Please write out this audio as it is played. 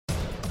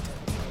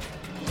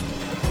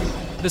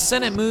The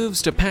Senate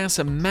moves to pass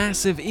a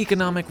massive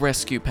economic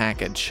rescue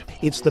package.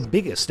 It's the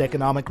biggest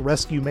economic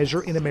rescue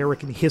measure in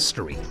American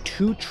history,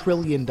 $2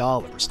 trillion,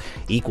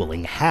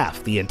 equaling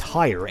half the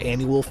entire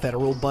annual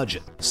federal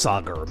budget.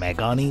 Sagar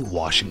Meghani,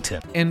 Washington.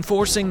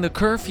 Enforcing the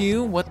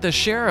curfew, what the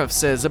sheriff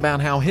says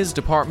about how his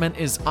department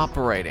is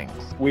operating.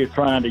 We're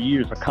trying to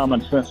use a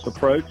common sense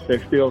approach.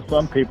 There's still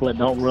some people that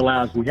don't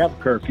realize we have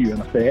a curfew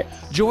in effect.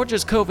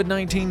 Georgia's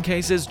COVID-19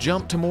 cases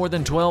jumped to more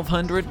than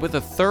 1,200, with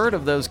a third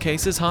of those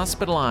cases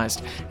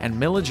hospitalized. And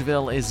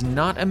Milledgeville is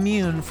not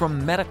immune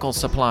from medical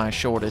supply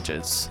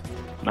shortages.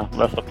 No,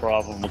 that's a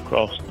problem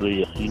across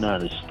the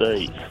United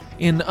States.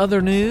 In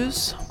other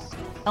news,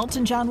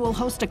 Elton John will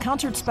host a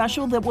concert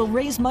special that will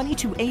raise money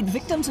to aid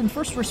victims and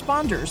first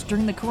responders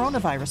during the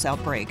coronavirus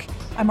outbreak.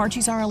 I'm Archie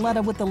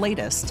Zaraletta with the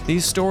latest.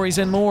 These stories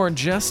and more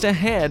just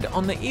ahead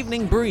on the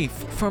Evening Brief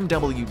from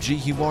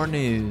WGUR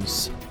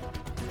News.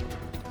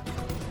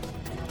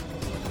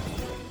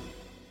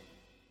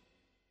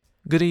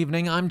 Good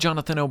evening, I'm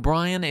Jonathan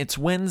O'Brien. It's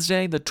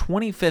Wednesday, the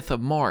 25th of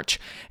March,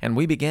 and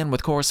we begin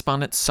with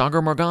correspondent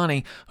Sagar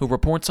Meghani, who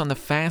reports on the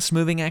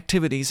fast-moving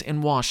activities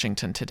in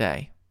Washington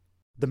today.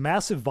 The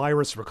massive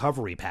virus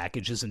recovery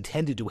package is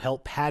intended to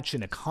help patch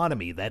an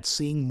economy that's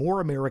seeing more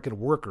American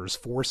workers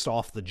forced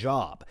off the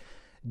job.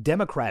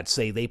 Democrats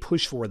say they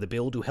push for the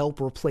bill to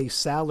help replace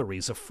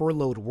salaries of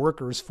furloughed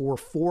workers for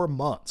 4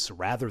 months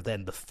rather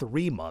than the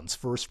 3 months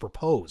first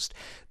proposed.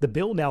 The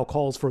bill now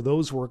calls for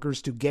those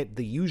workers to get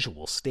the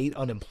usual state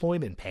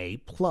unemployment pay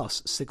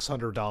plus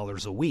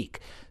 $600 a week.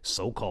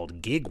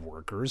 So-called gig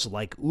workers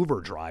like Uber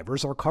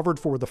drivers are covered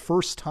for the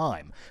first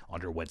time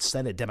under what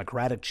Senate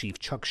Democratic Chief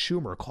Chuck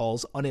Schumer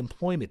calls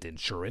unemployment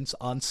insurance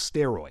on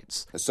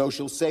steroids. A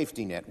social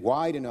safety net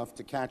wide enough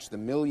to catch the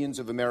millions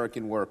of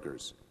American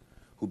workers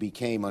who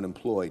became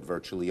unemployed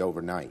virtually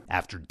overnight.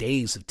 After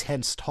days of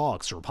tense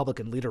talks,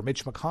 Republican leader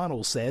Mitch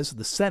McConnell says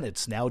the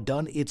Senate's now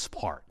done its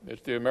part.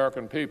 It's the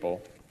American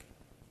people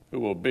who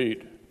will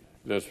beat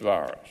this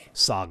virus.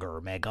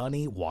 Sagar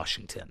Meghani,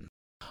 Washington.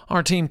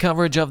 Our team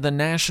coverage of the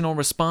national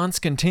response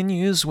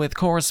continues with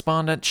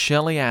correspondent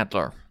Shelley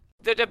Adler.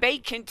 The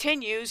debate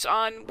continues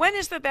on when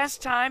is the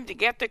best time to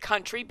get the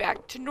country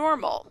back to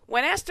normal.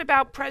 When asked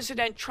about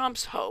President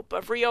Trump's hope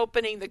of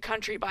reopening the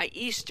country by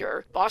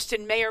Easter,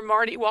 Boston Mayor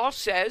Marty Walsh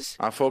says,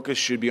 "Our focus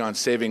should be on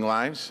saving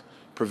lives,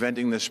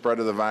 preventing the spread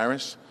of the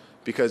virus,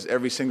 because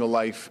every single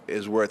life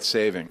is worth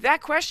saving."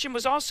 That question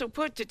was also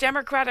put to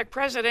Democratic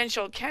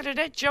presidential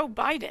candidate Joe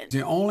Biden.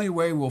 The only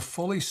way we'll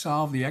fully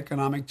solve the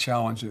economic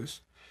challenges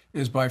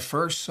is by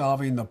first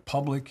solving the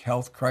public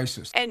health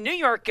crisis. And New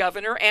York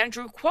Governor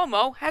Andrew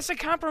Cuomo has a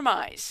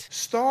compromise.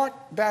 Start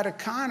that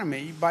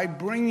economy by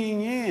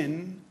bringing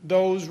in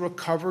those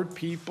recovered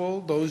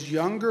people, those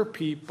younger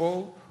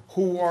people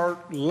who are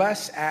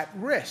less at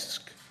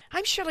risk.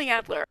 I'm Shelley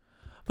Adler.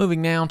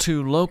 Moving now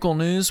to local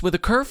news. With a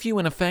curfew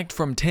in effect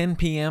from 10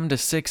 p.m. to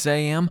 6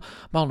 a.m.,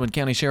 Baldwin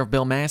County Sheriff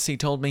Bill Massey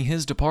told me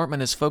his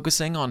department is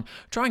focusing on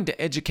trying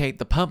to educate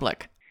the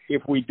public.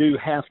 If we do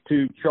have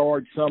to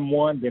charge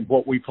someone, then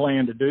what we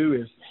plan to do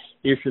is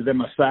issue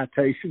them a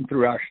citation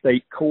through our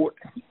state court,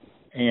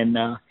 and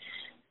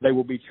they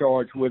will be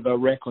charged with a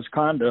reckless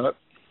conduct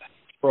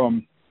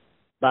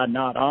by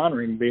not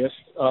honoring this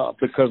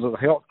because of the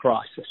health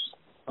crisis.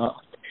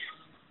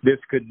 This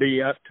could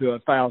be up to a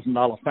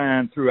 $1,000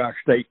 fine through our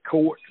state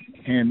court,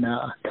 and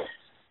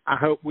I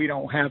hope we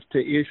don't have to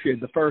issue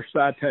the first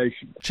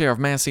citation. Sheriff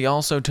Massey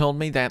also told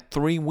me that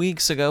 3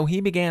 weeks ago he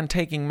began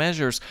taking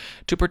measures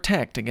to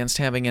protect against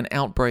having an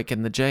outbreak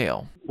in the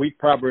jail. We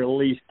probably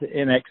released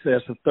in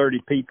excess of 30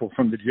 people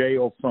from the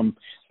jail from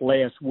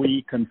last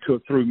week until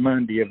through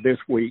Monday of this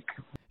week.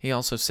 He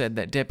also said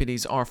that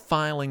deputies are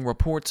filing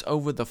reports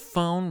over the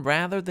phone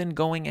rather than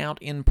going out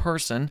in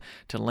person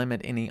to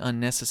limit any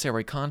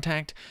unnecessary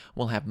contact.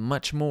 We'll have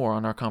much more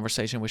on our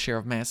conversation with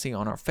Sheriff Massey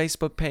on our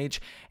Facebook page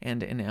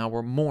and in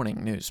our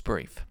morning news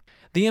brief.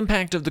 The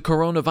impact of the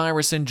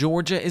coronavirus in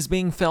Georgia is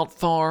being felt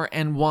far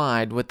and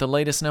wide, with the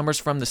latest numbers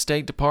from the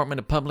State Department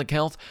of Public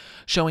Health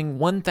showing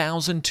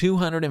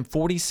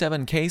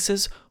 1,247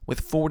 cases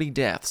with 40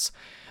 deaths.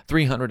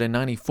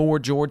 394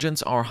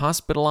 Georgians are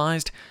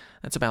hospitalized.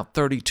 That's about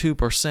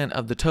 32%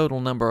 of the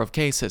total number of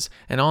cases.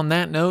 And on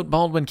that note,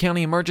 Baldwin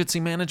County Emergency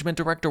Management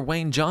Director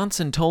Wayne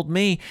Johnson told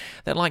me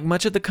that like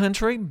much of the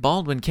country,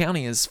 Baldwin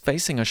County is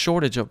facing a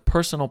shortage of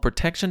personal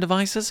protection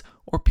devices,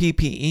 or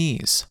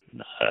PPEs.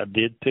 I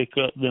did pick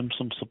up them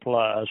some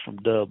supplies from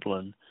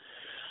Dublin.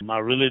 I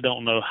really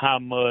don't know how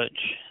much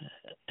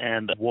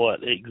and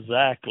what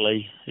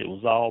exactly. It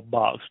was all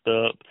boxed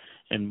up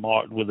and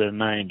marked with their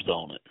names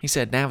on it. He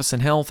said Navicin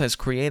Health has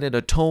created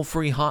a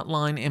toll-free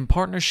hotline in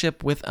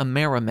partnership with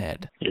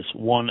Amerimed. It's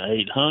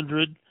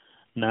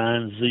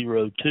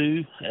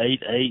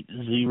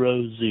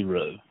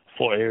 1-800-902-8800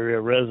 for area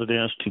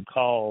residents to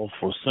call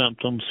for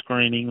symptom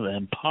screening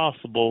and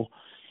possible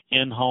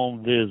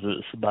in-home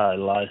visits by a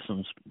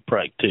licensed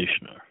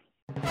practitioner.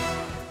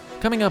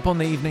 Coming up on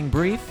the Evening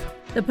Brief,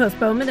 the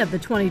postponement of the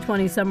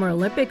 2020 Summer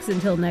Olympics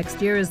until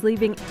next year is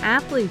leaving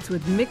athletes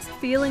with mixed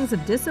feelings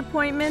of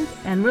disappointment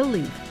and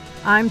relief.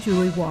 I'm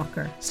Julie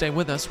Walker. Stay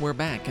with us. We're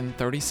back in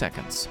 30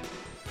 seconds.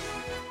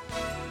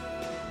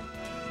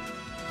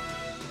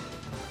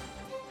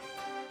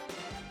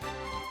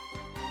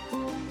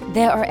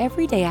 There are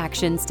everyday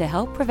actions to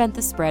help prevent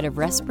the spread of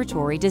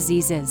respiratory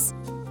diseases.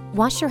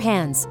 Wash your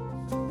hands.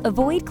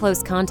 Avoid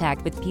close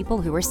contact with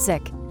people who are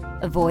sick.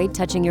 Avoid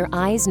touching your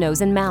eyes, nose,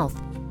 and mouth.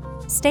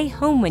 Stay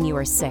home when you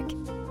are sick.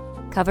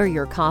 Cover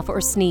your cough or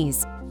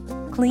sneeze.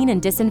 Clean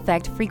and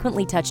disinfect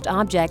frequently touched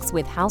objects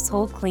with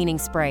household cleaning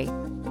spray.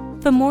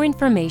 For more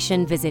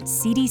information, visit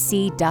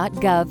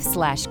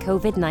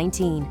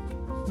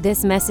cdc.gov/COVID-19.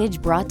 This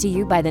message brought to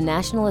you by the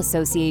National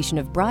Association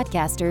of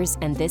Broadcasters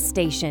and this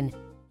station.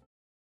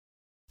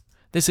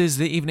 This is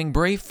the Evening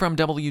Brief from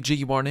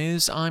WGUR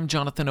News. I'm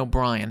Jonathan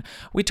O'Brien.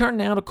 We turn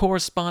now to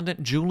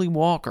correspondent Julie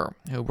Walker,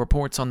 who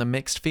reports on the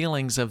mixed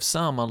feelings of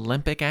some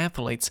Olympic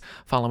athletes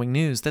following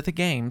news that the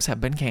Games have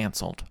been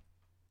canceled.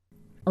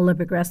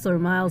 Olympic wrestler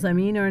Miles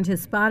Amin earned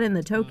his spot in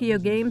the Tokyo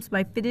Games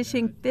by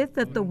finishing 5th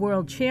at the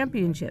World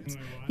Championships.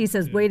 He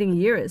says waiting a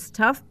year is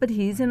tough, but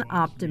he's an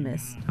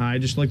optimist. I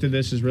just looked at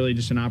this as really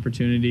just an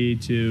opportunity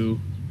to,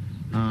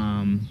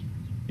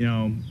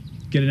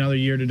 get another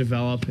year to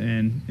develop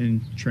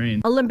and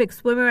train. Olympic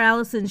swimmer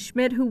Allison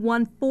Schmidt, who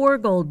won 4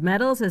 gold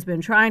medals, has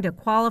been trying to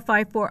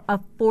qualify for a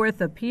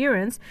 4th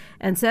appearance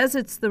and says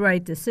it's the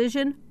right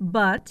decision,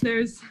 but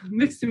there's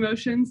mixed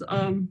emotions,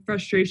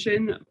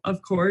 frustration,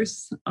 of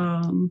course.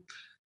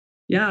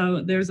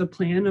 There's a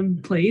plan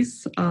in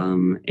place,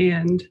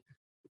 and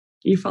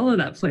you follow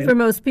that plan. For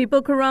most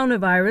people,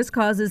 coronavirus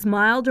causes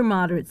mild or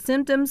moderate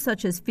symptoms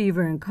such as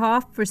fever and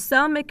cough. For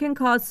some, it can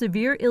cause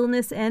severe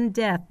illness and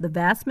death. The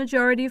vast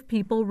majority of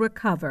people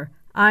recover.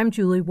 I'm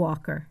Julie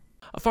Walker.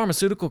 A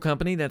pharmaceutical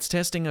company that's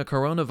testing a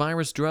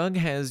coronavirus drug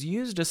has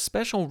used a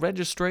special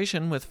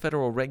registration with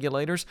federal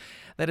regulators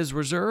that is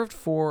reserved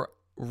for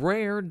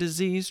rare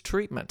disease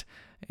treatment.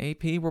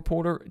 AP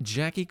reporter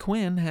Jackie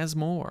Quinn has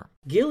more.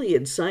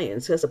 Gilead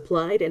Sciences has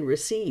applied and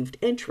received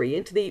entry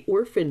into the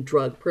orphan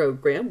drug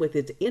program with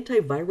its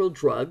antiviral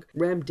drug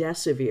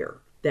remdesivir.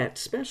 That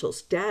special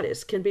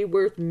status can be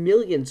worth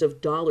millions of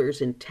dollars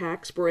in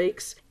tax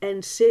breaks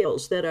and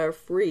sales that are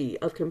free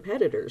of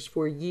competitors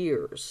for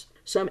years.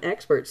 Some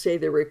experts say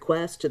the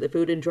request to the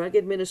Food and Drug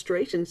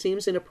Administration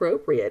seems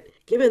inappropriate,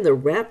 given the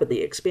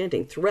rapidly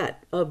expanding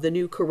threat of the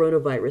new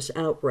coronavirus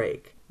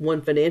outbreak.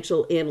 One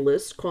financial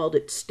analyst called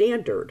it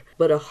standard,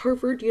 but a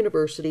Harvard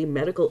University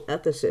medical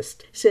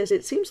ethicist says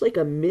it seems like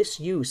a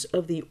misuse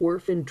of the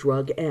Orphan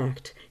Drug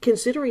Act,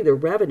 considering the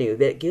revenue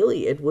that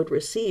Gilead would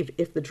receive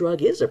if the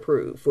drug is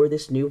approved for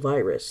this new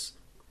virus.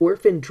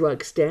 Orphan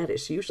drug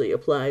status usually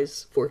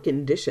applies for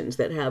conditions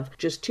that have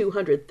just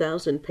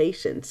 200,000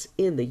 patients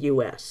in the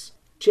U.S.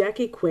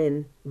 Jackie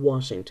Quinn,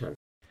 Washington.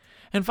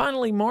 And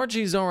finally,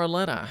 Margie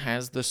Zaraletta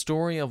has the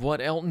story of what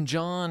Elton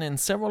John and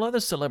several other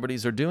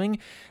celebrities are doing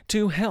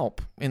to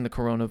help in the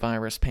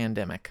coronavirus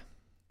pandemic.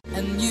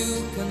 And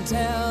you can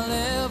tell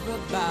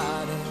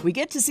everybody. We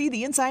get to see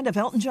the inside of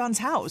Elton John's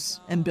house,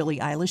 and Billie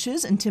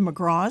Eilish's and Tim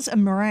McGraw's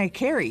and Mariah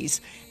Carey's.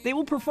 They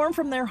will perform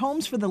from their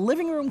homes for the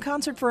Living Room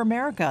Concert for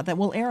America that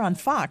will air on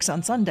Fox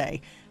on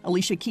Sunday.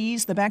 Alicia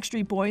Keys, the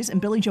Backstreet Boys, and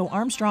Billie Joe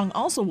Armstrong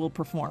also will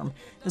perform.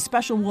 The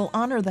special will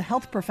honor the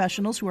health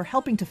professionals who are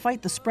helping to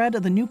fight the spread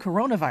of the new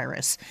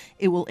coronavirus.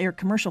 It will air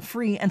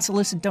commercial-free and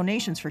solicit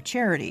donations for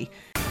charity.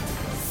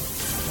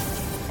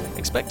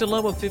 Expect a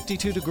low of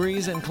 52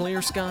 degrees and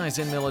clear skies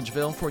in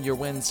Milledgeville for your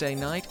Wednesday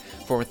night.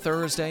 For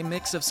Thursday,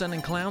 mix of sun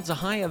and clouds, a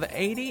high of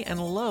 80 and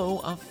a low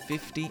of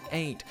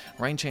 58.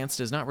 Rain chance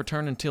does not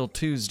return until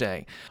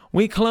Tuesday.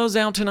 We close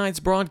out tonight's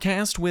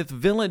broadcast with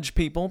Village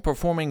People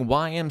performing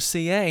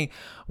YMCA,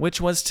 which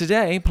was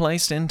today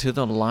placed into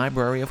the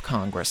Library of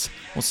Congress.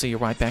 We'll see you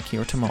right back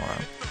here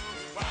tomorrow.